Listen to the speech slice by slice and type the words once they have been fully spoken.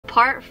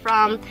apart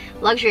from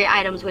luxury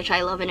items, which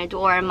I love and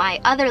adore,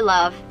 my other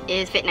love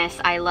is fitness.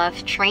 I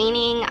love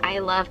training, I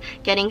love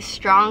getting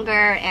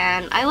stronger,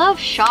 and I love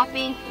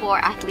shopping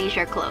for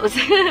athleisure clothes.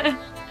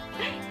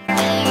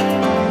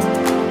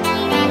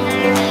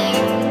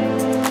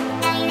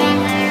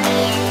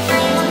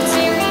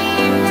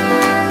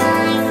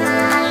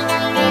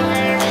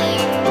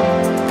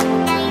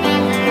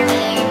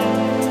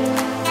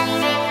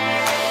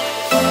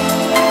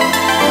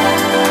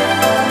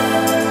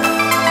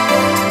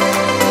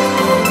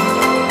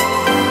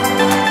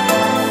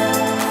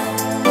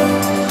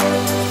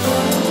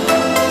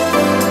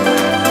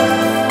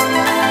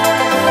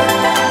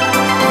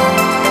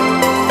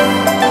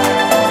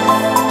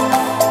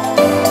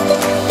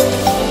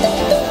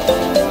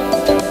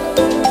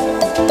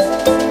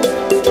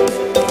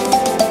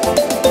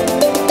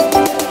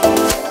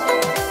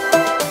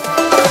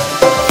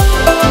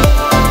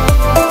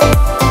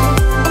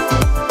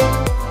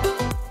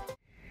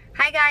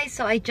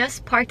 So I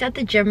just parked at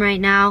the gym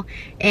right now,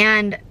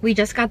 and we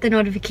just got the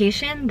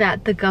notification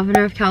that the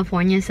governor of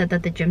California said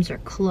that the gyms are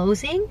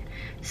closing.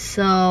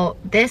 So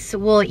this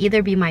will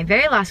either be my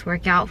very last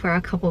workout for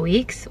a couple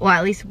weeks, well,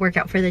 at least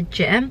workout for the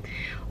gym,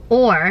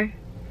 or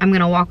I'm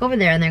gonna walk over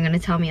there and they're gonna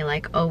tell me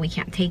like, oh, we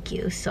can't take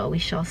you. So we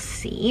shall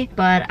see.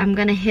 But I'm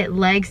gonna hit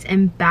legs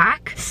and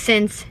back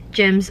since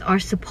gyms are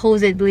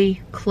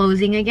supposedly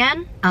closing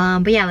again.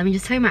 But yeah, let me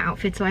just tell you my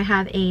outfit. So I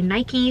have a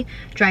Nike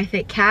dry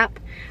fit cap,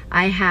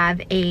 I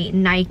have a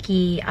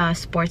Nike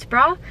sports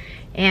bra,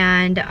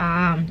 and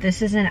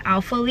this is an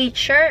Alpha Elite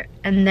shirt,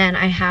 and then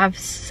I have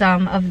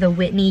some of the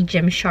Whitney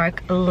Gymshark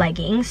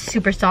leggings,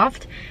 super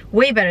soft,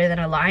 way better than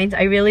Align's.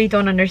 I really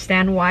don't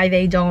understand why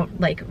they don't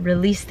like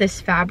release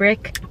this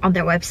fabric on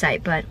their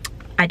website, but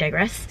I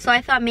digress. So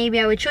I thought maybe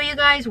I would show you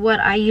guys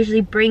what I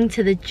usually bring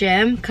to the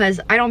gym,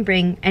 because I don't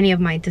bring any of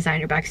my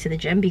designer bags to the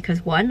gym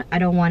because one, I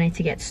don't want it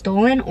to get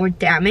stolen or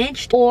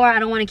damaged, or I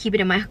don't want to keep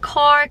it in my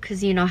car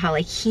because you know how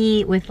like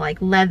heat with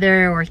like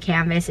leather or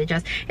canvas,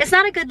 it's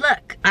not a good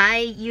look.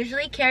 I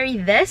usually carry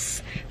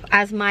this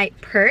as my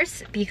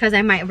purse because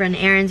I might run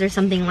errands or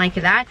something like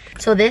that.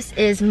 So this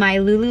is my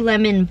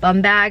Lululemon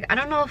bum bag. I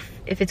don't know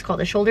if it's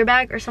called a shoulder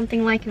bag or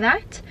something like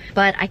that,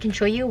 but I can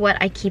show you what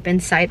I keep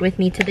inside with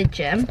me to the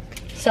gym.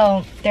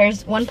 So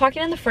there's one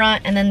pocket in the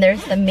front, and then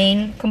there's the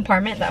main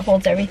compartment that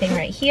holds everything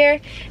right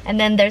here, and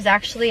then there's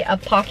actually a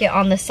pocket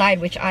on the side,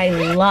 which I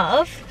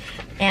love.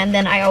 And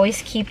then I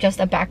always keep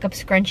just a backup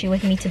scrunchie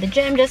with me to the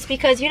gym, just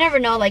because you never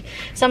know, like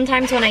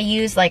sometimes when I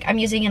use, like I'm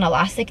using an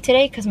elastic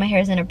today because my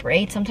hair is in a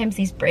braid, sometimes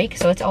these break,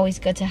 so it's always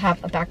good to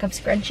have a backup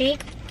scrunchie.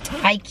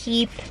 I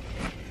keep,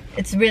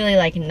 it's really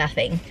like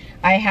nothing.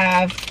 I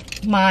have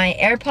my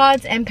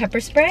AirPods and pepper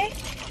spray,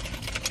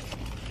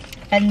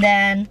 and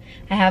then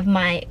I have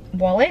my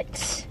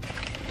wallet,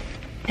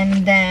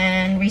 and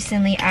then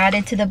recently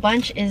added to the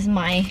bunch is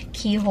my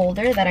key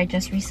holder that I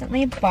just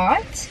recently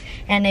bought.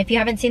 And if you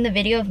haven't seen the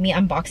video of me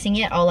unboxing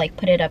it, I'll like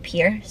put it up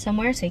here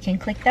somewhere, so you can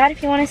click that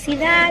if you want to see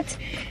that.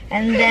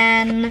 And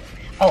then,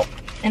 oh,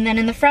 and then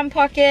in the front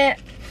pocket,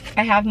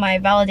 I have my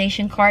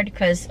validation card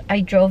because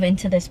I drove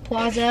into this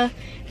plaza.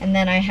 And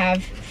then I have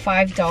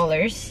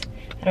 $5.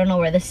 I don't know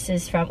where this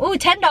is from. Ooh,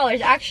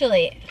 $10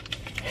 actually.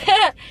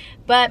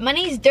 But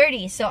money's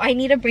dirty, so I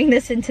need to bring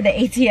this into the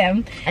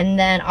ATM. And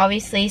then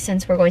obviously,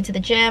 since we're going to the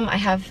gym, I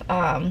have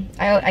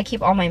I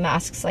keep all my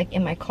masks like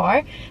in my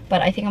car,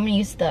 but I think I'm gonna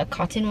use the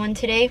cotton one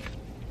today.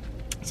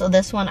 So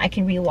this one I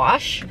can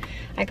rewash.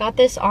 I got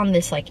this on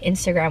this like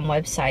Instagram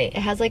website. It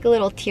has like a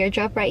little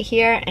teardrop right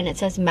here, and it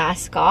says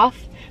mask off,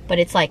 but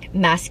it's like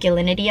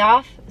masculinity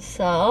off.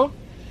 So,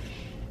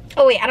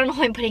 oh wait, I don't know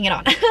how I'm putting it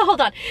on.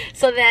 Hold on.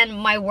 So then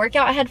my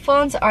workout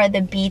headphones are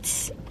the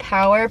Beats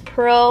Power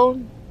Pro.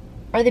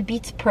 Or the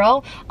Beats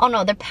Pro? Oh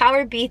no, the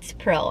Power Beats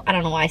Pro. I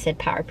don't know why I said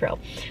Power Pro.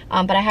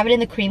 But I have it in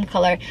the cream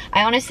color.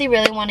 I honestly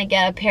really want to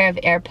get a pair of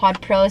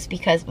AirPod Pros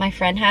because my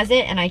friend has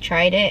it and I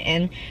tried it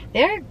and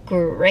they're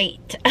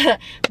great.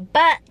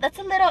 But that's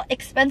a little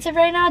expensive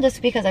right now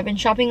just because I've been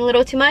shopping a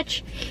little too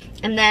much.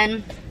 And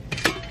then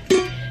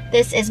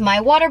this is my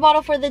water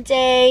bottle for the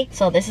day.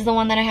 So this is the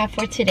one that I have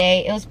for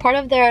today. It was part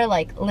of their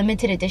like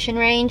limited edition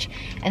range.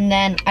 And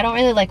then I don't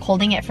really like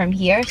holding it from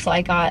here, so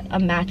I got a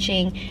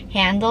matching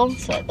handle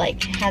so it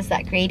like has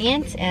that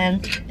gradient.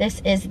 And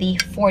this is the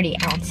 40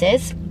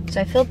 ounces.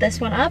 So I filled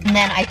this one up. And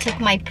then I took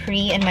my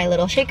Pre in my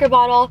little shaker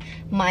bottle.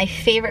 My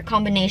favorite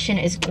combination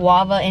is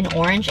guava and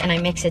orange, and I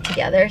mix it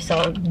together,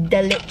 so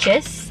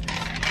delicious.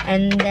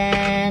 And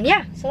then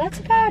yeah, so that's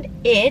about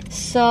it.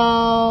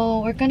 So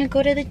we're gonna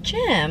go to the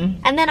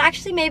gym, and then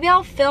actually maybe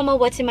I'll film a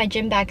what's in my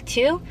gym bag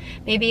too,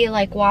 maybe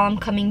like while I'm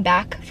coming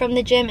back from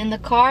the gym in the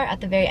car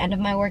at the very end of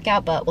my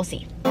workout, but we'll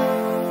see.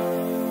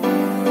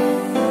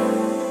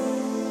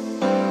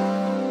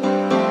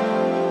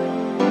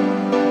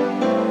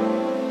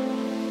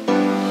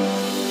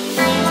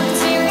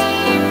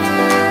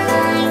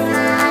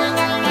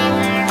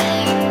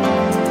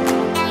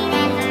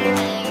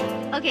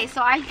 Okay,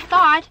 so I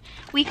thought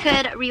we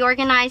could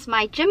reorganize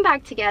my gym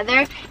bag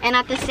together, and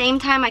at the same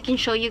time I can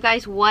show you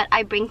guys what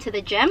I bring to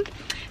the gym.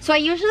 So I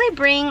usually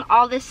bring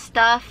all this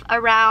stuff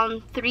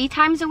around 3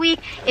 times a week.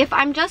 If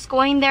I'm just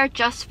going there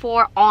just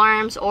for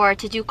arms or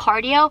to do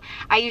cardio,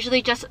 I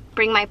usually just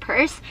bring my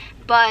purse.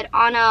 But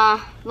on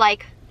a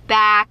like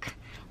back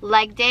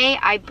leg day,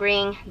 I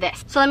bring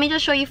this. So let me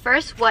just show you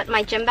first what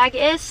my gym bag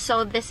is.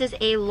 So this is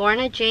a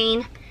Lorna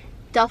Jane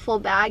duffel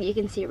bag. You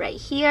can see right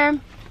here.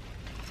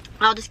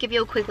 I'll just give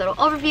you a quick little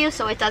overview.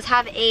 So it does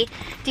have a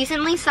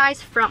decently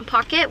sized front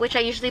pocket, which I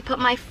usually put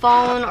my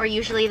phone or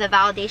usually the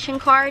validation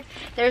card.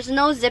 There's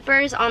no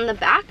zippers on the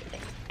back,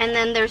 and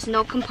then there's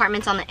no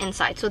compartments on the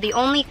inside. So the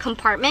only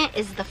compartment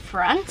is the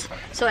front.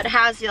 So it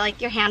has like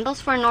your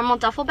handles for a normal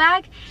duffel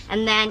bag,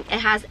 and then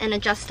it has an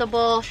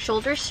adjustable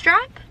shoulder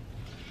strap.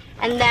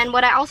 And then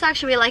what I also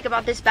actually like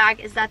about this bag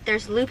is that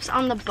there's loops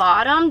on the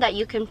bottom that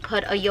you can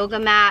put a yoga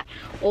mat,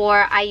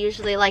 or I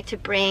usually like to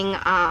bring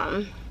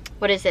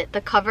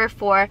the cover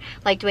for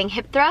like doing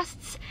hip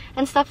thrusts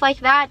and stuff like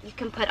that. You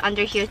can put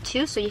under here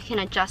too, so you can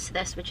adjust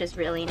this, which is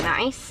really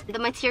nice. The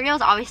material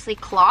is obviously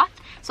cloth,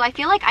 so I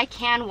feel like I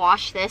can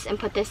wash this and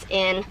put this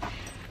in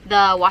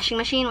the washing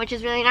machine, which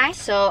is really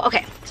nice. So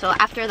okay, so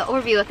after the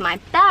overview of my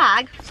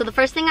bag, so the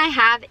first thing I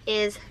have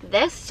is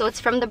this. So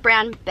it's from the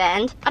brand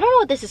Bend. I don't know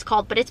what this is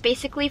called, but it's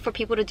basically for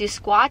people to do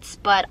squats,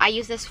 but I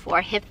use this for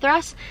hip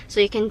thrusts.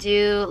 So you can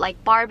do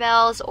like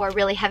barbells or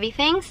really heavy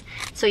things.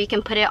 So you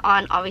can put it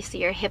on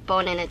obviously your hip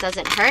bone and it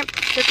doesn't hurt.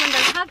 This one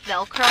does have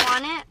Velcro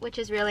on it, which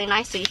is really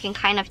nice. So you can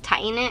kind of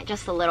tighten it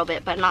just a little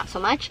bit, but not so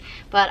much.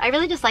 But I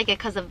really just like it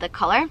because of the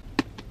color.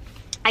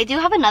 I do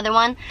have another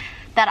one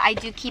that I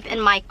do keep in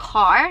my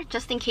car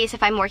just in case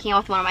if I'm working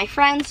out with one of my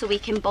friends, so we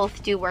can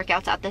both do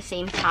workouts at the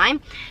same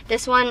time.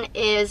 This one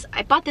is,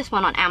 I bought this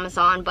one on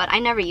Amazon, but I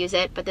never use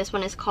it, but this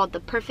one is called the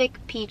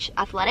Perfect Peach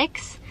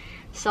Athletics.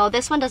 So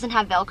this one doesn't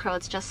have Velcro,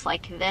 it's just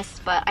like this,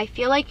 but I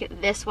feel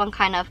like this one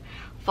kind of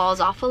falls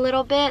off a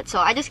little bit, so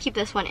I just keep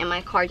this one in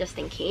my car just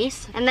in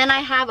case. And then I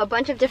have a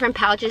bunch of different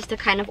pouches to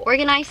kind of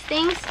organize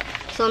things.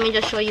 So let me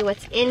just show you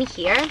what's in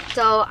here.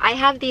 So I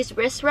have these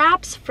wrist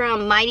wraps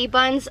from Mighty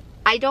Buns.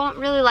 I don't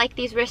really like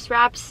these wrist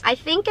wraps. I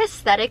think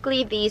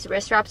aesthetically these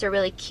wrist wraps are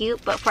really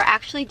cute, but for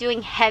actually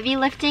doing heavy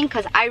lifting,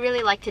 because I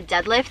really like to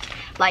deadlift,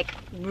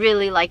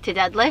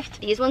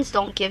 these ones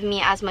don't give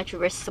me as much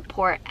wrist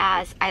support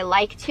as I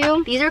like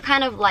to. These are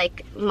kind of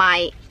like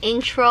my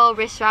intro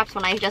wrist wraps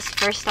when I just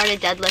first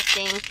started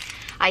deadlifting.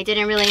 I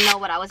didn't really know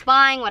what I was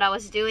buying, what I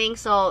was doing.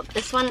 So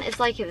this one is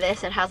like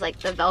this. It has like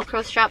the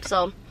Velcro strap.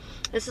 So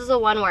this is the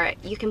one where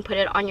you can put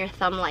it on your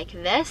thumb like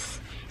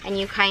this, and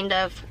you kind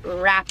of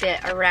wrap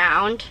it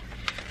around.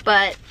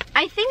 But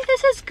I think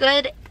this is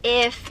good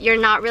if you're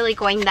not really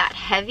going that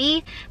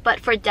heavy, but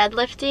for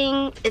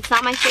deadlifting, it's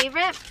not my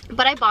favorite.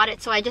 But I bought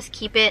it, so I just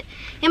keep it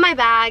in my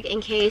bag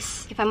in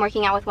case if I'm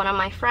working out with one of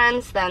my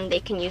friends, then they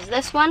can use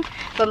this one.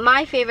 But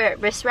my favorite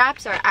wrist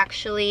wraps are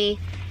actually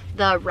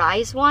the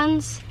Rise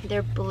ones.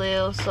 They're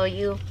blue, so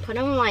you put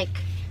them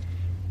like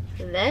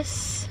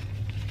this,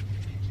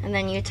 and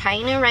then you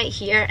tighten it right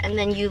here, and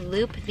then you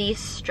loop these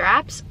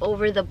straps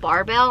over the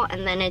barbell,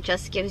 and then it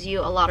just gives you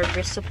a lot of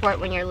wrist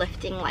support when you're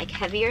lifting like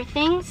heavier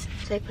things.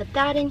 So I put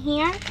that in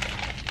here.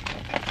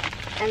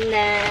 And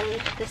then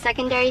the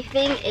secondary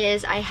thing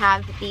is I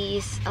have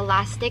these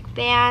elastic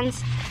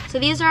bands. So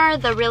these are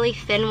the really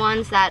thin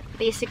ones that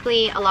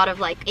basically a lot of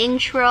like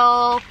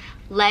intro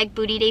leg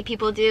booty day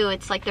people do.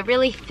 It's like the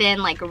really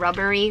thin, like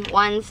rubbery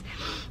ones.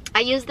 I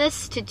use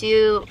this to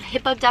do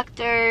hip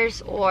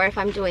abductors, or if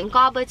I'm doing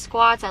goblet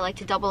squats, I like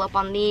to double up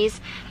on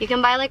these. You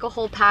can buy like a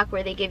whole pack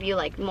where they give you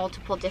like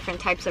multiple different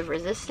types of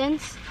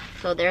resistance.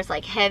 So there's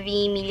like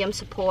heavy, medium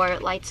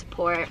support, light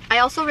support. I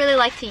also really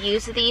like to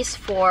use these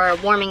for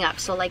warming up.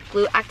 So like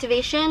glute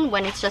activation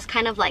when it's just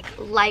kind of like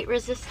light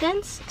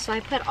resistance. So I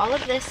put all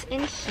of this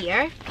in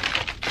here.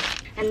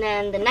 And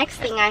then the next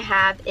thing I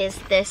have is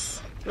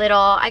this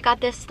I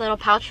got this little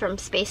pouch from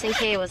Space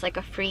NK. It was like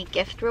a free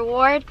gift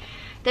reward.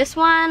 This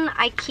one,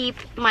 I keep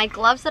my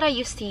gloves that I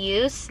used to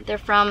use. They're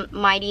from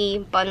Mighty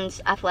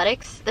Buns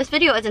Athletics. This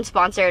video isn't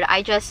sponsored.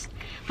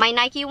 My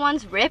Nike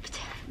ones ripped,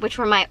 which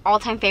were my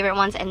all-time favorite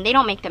ones, and they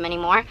don't make them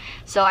anymore.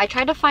 So I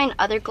tried to find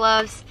other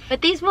gloves,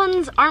 but these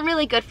ones aren't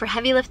really good for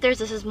heavy lifters.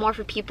 This is more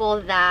for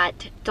people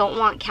that don't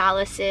want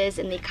calluses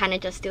and they kind of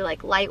just do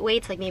like light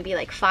weights, like maybe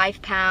like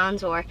 5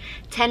 pounds or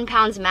 10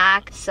 pounds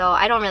max. So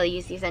I don't really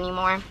use these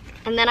anymore.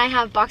 And then I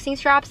have boxing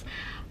straps.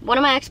 One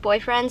of my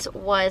ex-boyfriends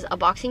was a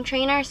boxing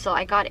trainer, so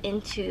I got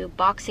into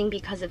boxing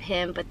because of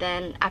him, but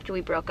then after we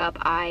broke up,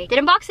 I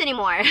didn't box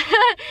anymore.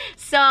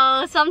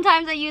 So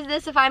sometimes I use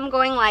this if I'm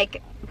going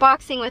like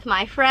boxing with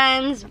my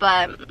friends,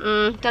 but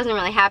it doesn't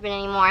really happen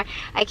anymore.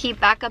 I keep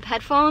backup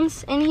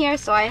headphones in here,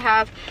 so I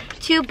have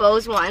 2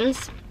 Bose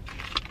ones.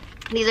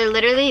 These are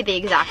literally the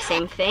exact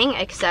same thing,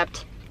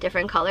 except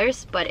different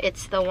colors, but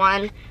it's the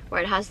one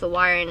where it has the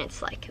wire and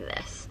it's like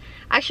this.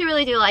 I actually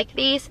really do like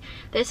these.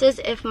 This is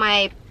if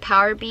my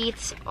power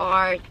beats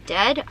are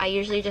dead. I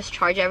usually just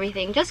charge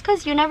everything just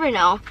because you never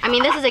know. I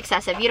mean, this is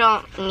excessive. You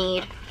don't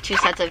need 2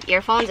 sets of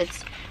earphones.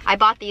 I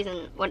bought these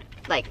and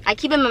I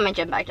keep them in my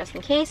gym bag just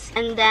in case.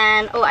 And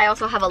then, oh, I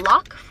also have a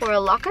lock for a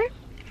locker.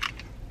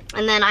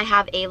 And then I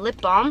have a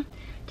lip balm,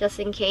 just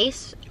in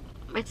case.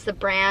 It's the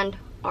brand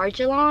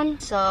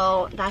Argilon,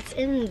 so that's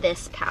in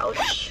this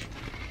pouch.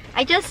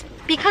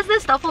 Because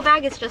this duffel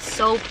bag is just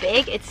so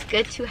big, it's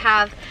good to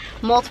have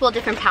multiple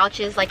different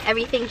pouches. Like,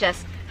 everything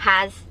just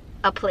has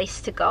a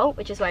place to go,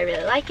 which is why I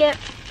really like it.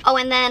 Oh,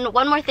 and then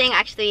one more thing,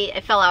 actually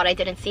it fell out, I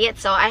didn't see it.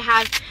 So I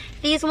have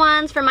these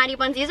ones for Mighty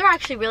Buns. These are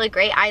actually really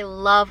great. I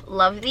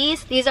love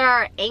these. These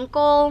are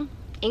ankle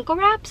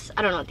wraps.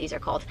 I don't know what these are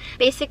called.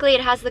 Basically,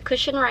 it has the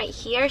cushion right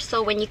here,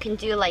 so when you can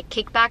do like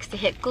kickbacks to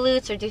hit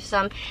glutes or do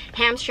some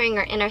hamstring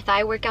or inner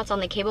thigh workouts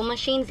on the cable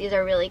machines, these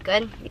are really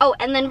good. Oh,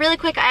 and then really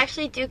quick, I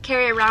actually do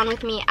carry around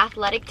with me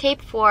athletic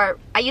tape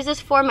I use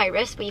this for my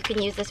wrist, but you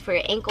can use this for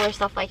your ankle or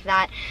stuff like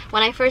that.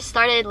 When I first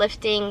started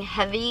lifting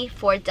heavy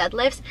for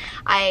deadlifts,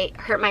 I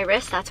hurt my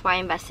wrist. That's why I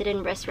invested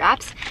in wrist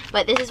wraps.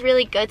 But this is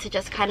really good to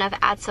just kind of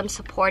add some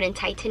support and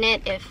tighten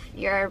it if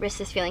your wrist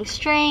is feeling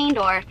strained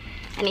or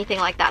anything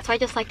like that. So I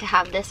just like to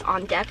have this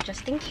on deck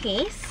just in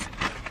case.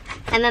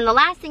 And then the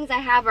last things I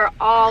have are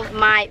all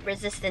my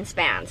resistance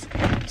bands.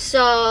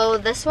 So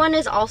this one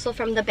is also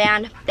from the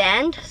brand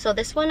Bend. So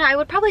this one, I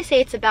would probably say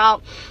it's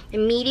about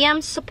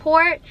medium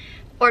support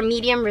or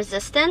medium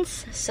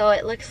resistance. So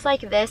it looks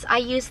like this. I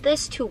use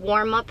this to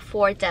warm up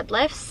for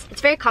deadlifts.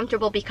 It's very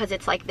comfortable because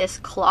it's like this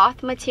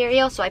cloth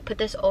material. So I put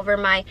this over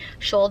my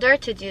shoulder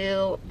to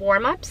do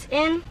warm-ups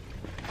in.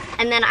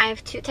 And then I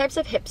have two types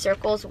of hip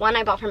circles. One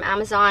I bought from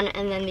Amazon,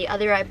 and then the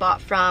other I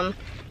bought from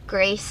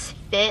Grace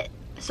Fit.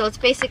 So it's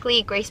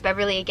basically Grace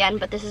Beverly again,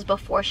 but this is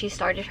before she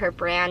started her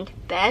brand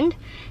Bend.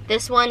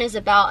 This one is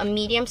about a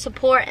medium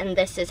support, and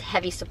this is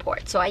heavy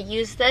support. So I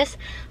use this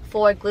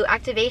for glute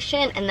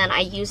activation, and then I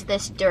use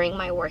this during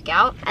my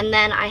workout. And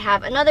then I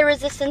have another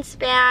resistance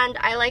band.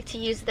 I like to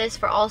use this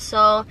for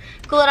also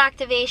glute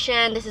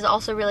activation. This is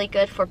also really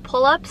good for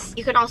pull-ups.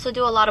 You can also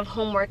do a lot of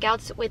home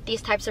workouts with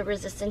these types of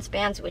resistance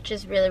bands, which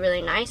is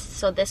really nice.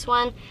 So this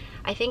one,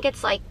 I think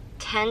it's like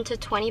 10 to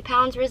 20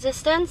 pounds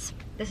resistance.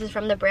 This is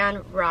from the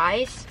brand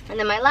Rise. And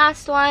then my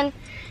last one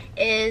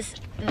is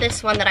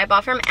this one that I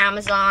bought from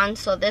Amazon.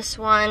 So this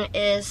one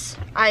is,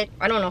 I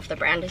don't know if the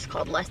brand is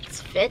called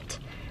Let's Fit,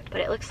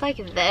 but it looks like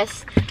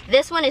this.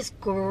 This one is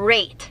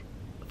great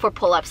for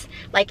pull-ups.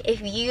 Like,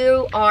 if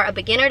you are a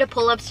beginner to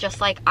pull-ups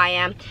just like I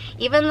am,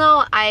 even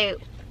though I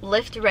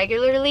lift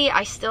regularly,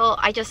 I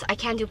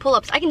can't do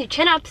pull-ups. I can do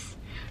chin-ups,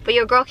 but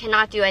your girl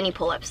cannot do any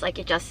pull-ups. Like,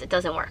 it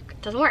doesn't work.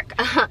 It doesn't work.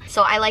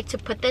 So I like to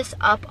put this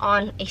up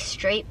on a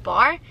straight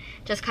bar,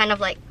 just kind of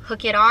like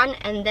hook it on,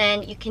 and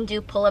then you can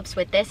do pull-ups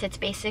with this. It's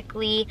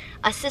basically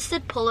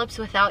assisted pull-ups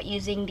without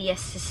using the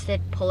assisted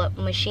pull-up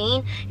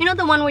machine. You know,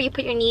 the one where you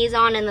put your knees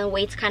on and the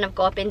weights kind of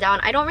go up and down?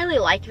 I don't really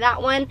like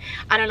that one.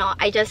 I don't know.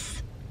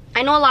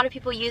 I know a lot of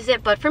people use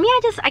it, but for me,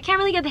 I can't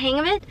really get the hang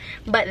of it.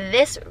 But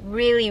this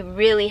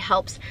really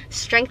helps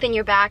strengthen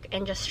your back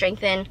and just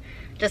strengthen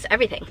just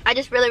everything. I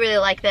just really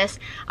like this.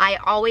 I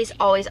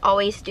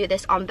always do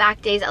this on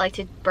back days. I like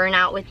to burn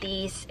out with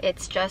these.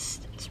 It's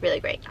really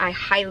great. I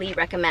highly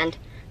recommend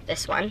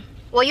this one.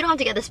 Well, you don't have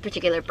to get this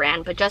particular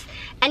brand, but just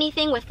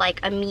anything with like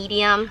a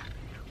medium,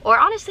 or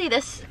honestly,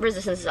 this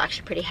resistance is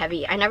actually pretty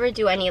heavy. I never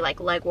do any like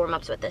leg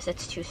warm-ups with this.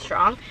 It's too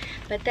strong.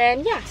 But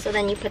then, yeah, so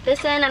then you put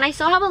this in, and I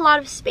still have a lot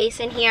of space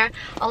in here.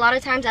 A lot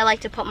of times I like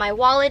to put my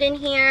wallet in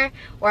here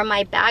or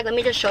my bag. Let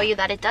me just show you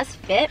that it does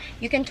fit.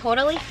 You can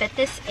totally fit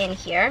this in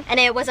here. And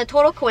it was a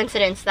total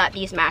coincidence that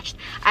these matched.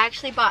 I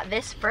actually bought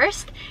this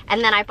first,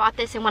 and then I bought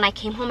this, and when I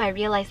came home, I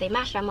realized they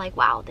matched. I'm like,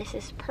 wow, this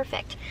is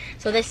perfect.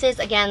 So this is,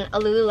 again, a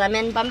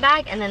Lululemon bum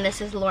bag, and then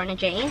this is Lorna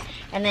Jane.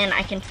 And then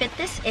I can fit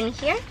this in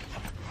here,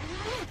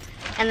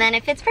 and then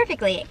it fits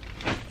perfectly.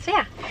 So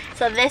yeah,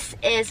 so this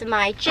is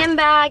my gym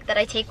bag that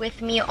I take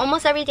with me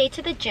almost every day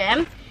to the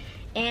gym.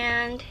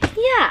 And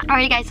yeah,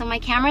 alright guys, so my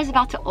camera is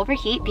about to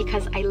overheat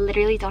because I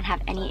literally don't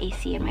have any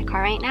AC in my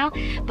car right now.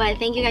 But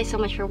thank you guys so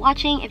much for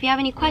watching. If you have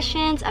any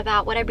questions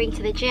about what I bring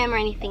to the gym or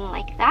anything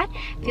like that,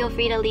 feel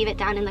free to leave it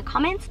down in the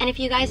comments. And if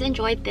you guys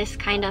enjoyed this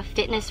kind of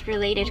fitness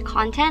related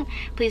content,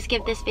 please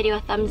give this video a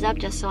thumbs up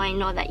just so I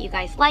know that you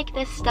guys like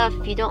this stuff.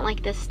 If you don't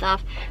like this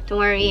stuff, don't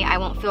worry, I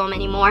won't film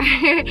anymore.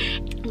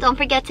 Don't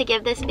forget to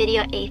give this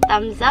video a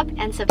thumbs up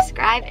and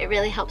subscribe. It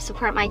really helps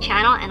support my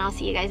channel, and I'll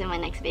see you guys in my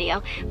next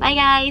video. Bye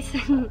guys.